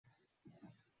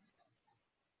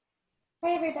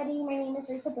Hi everybody, my name is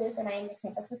Rachel Booth and I am the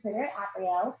campus recruiter at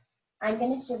Aprio. I'm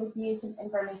going to share with you some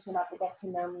information about the Get to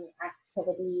Know Me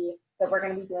activity that we're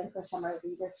going to be doing for summer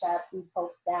leadership. We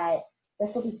hope that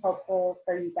this will be helpful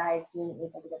for you guys being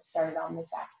able to get started on this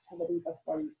activity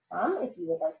before you come if you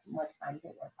would like some more time to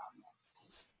work on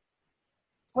this.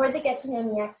 For the Get to Know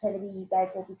Me activity, you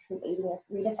guys will be creating a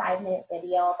 3 to 5 minute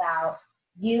video about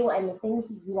you and the things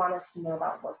that you want us to know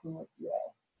about working with you.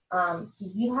 So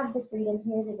you have the freedom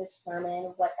here to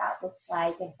determine what that looks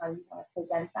like and how you want to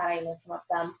present that. I know some of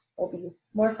them will be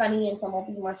more funny and some will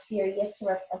be more serious to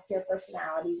reflect your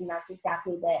personalities, and that's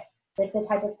exactly the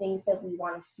type of things that we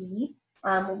want to see.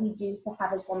 What we do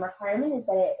have as one requirement is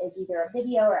that it is either a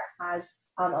video or it has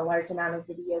a large amount of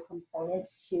video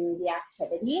components to the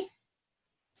activity.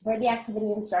 For the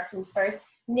activity instructions, first,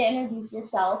 you need to introduce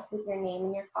yourself with your name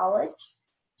and your college.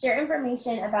 Share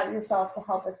information about yourself to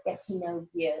help us get to know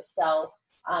you. So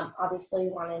obviously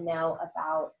you want to know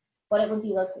about what it would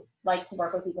be like to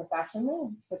work with you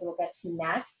professionally, which we'll get to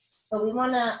next. But we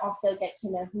want to also get to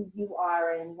know who you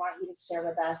are and want you to share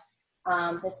with us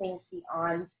the things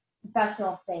beyond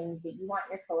professional things that you want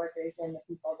your coworkers and the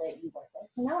people that you work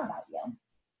with to know about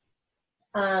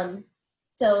you.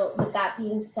 So with that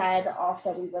being said,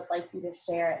 also we would like you to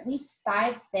share at least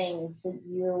 5 things that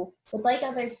you would like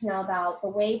others to know about the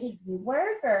way that you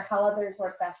work or how others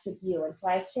work best with you. And so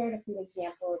I've shared a few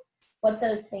examples of what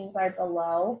those things are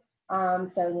below.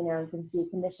 So, you can see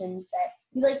conditions that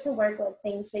you like to work with,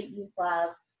 things that you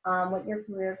love, what your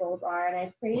career goals are. And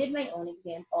I've created my own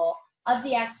example of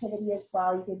the activity as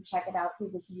well. You can check it out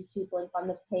through this YouTube link on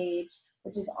the page,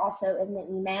 which is also in the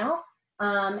email.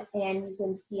 And you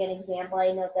can see an example.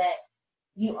 I know that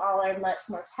you all are much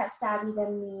more tech savvy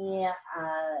than me,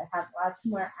 have lots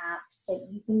more apps that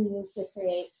you can use to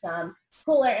create some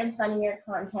cooler and funnier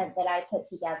content that I put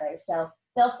together. So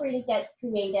feel free to get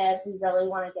creative. We really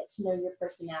want to get to know your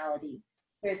personality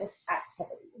through this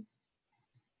activity.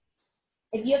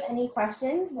 If you have any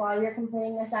questions while you're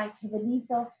completing this activity,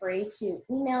 feel free to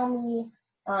email me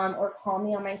or call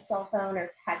me on my cell phone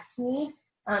or text me.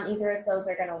 Either of those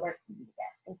are going to work for you to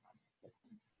get in contact with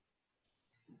me.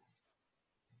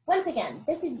 Once again,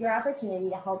 this is your opportunity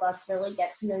to help us really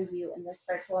get to know you in this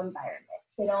virtual environment.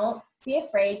 So don't be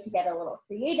afraid to get a little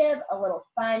creative, a little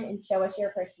fun, and show us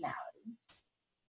your personality.